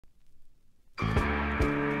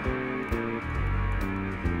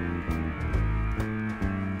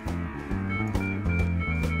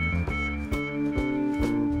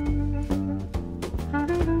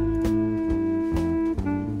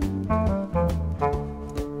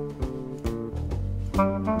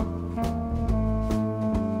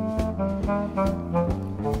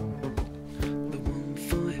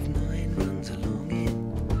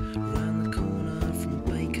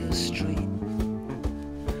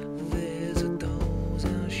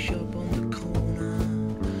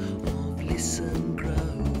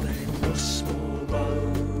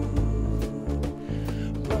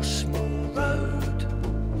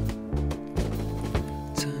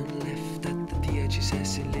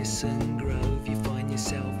Grove, you find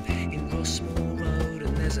yourself in Rossmore Road,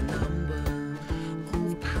 and there's a number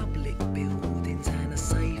of public buildings and a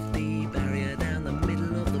safety barrier down the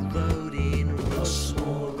middle of the road in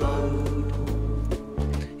Rossmore Road.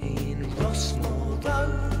 In Rossmore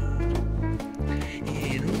Road.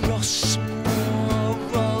 In Rossmore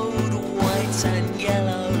Road, white and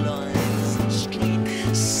yellow lines and street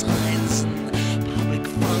signs and public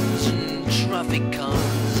funds and traffic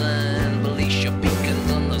cones and militia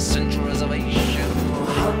beacons on the central reservation.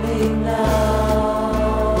 Humming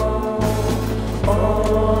now,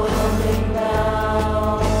 oh humming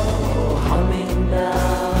now, oh humming now.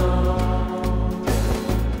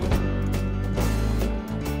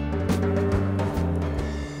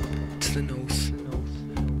 To the north,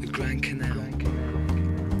 the Grand Canal.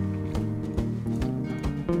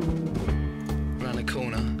 Round the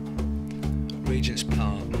corner, Regent's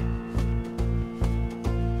Park.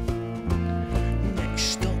 Next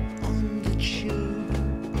stop on the tube,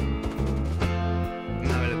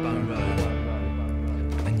 Marylebone Road,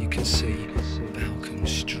 and you can see Balcombe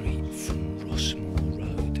Street from Rossmore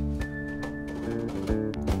Road.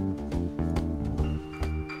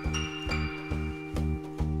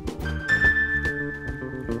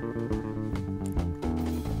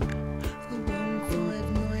 The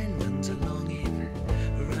 159 runs along in,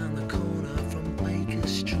 around the corner from Baker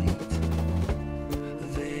Street.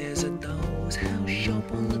 There's a doll's house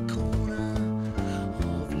shop on the corner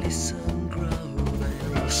of Lisson Grove and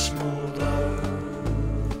Rossmore Road.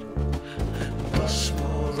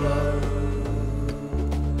 Rossmore Road.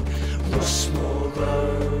 Rossmore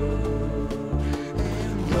Road.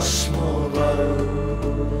 And Rossmore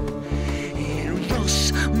Road. In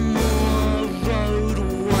Rossmore Road,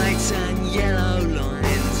 white and yellow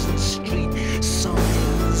lines and street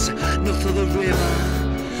signs, north of the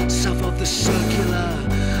river, south of the circular,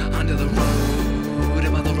 under the road,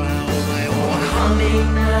 above the railway, or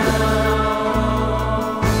humming now.